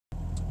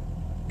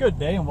Good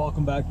day and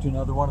welcome back to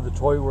another one of the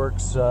Toy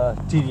Works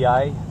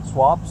TDi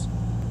swaps.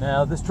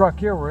 Now this truck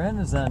here we're in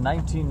is a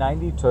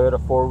 1990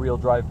 Toyota four-wheel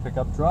drive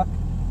pickup truck,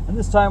 and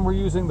this time we're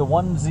using the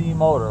 1Z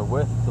motor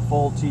with the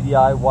full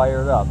TDi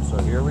wired up. So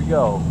here we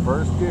go,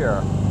 first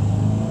gear.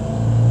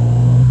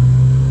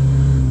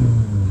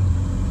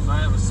 So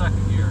I have a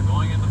second gear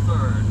going into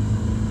third.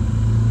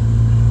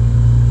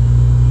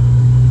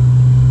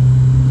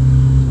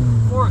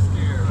 Fourth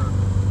gear.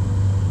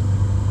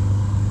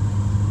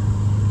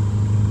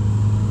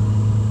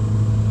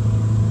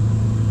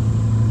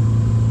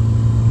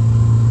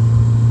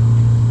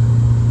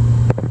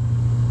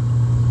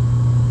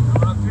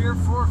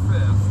 For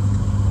fifth.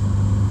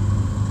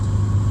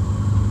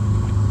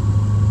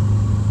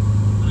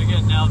 And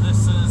again, now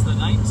this is the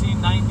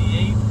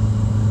 1998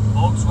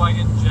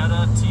 Volkswagen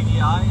Jetta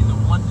TDi, the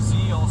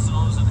 1Z, also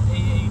known as an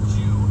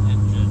AHU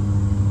engine.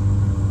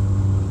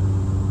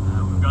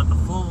 We've got the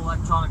full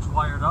electronics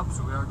wired up,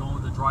 so we are going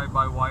with the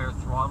drive-by-wire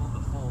throttle,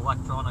 the full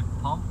electronic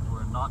pump.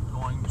 We're not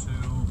going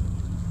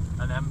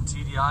to an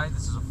MTDI.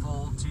 This is a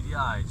full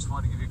TDI. Just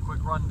wanted to give you a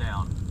quick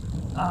rundown.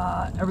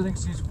 Everything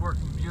seems to be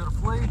working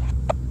beautifully.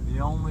 The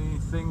only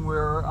thing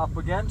we're up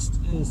against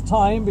is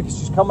time, because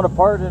she's coming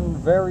apart in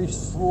very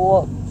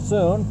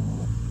soon.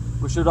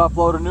 We should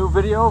upload a new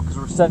video because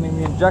we're sending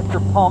the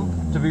injector pump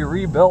to be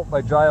rebuilt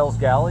by Giles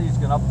Galley. He's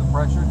going to up the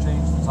pressure,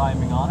 change the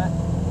timing on it.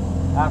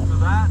 After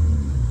that,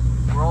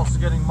 we're also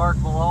getting Mark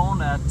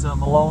Malone at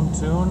Malone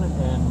Tune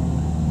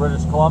in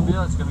British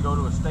Columbia. It's going to go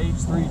to a stage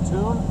 3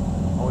 tune,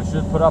 and we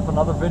should put up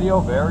another video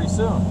very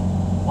soon.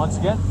 Once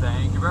again,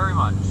 thank you very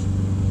much.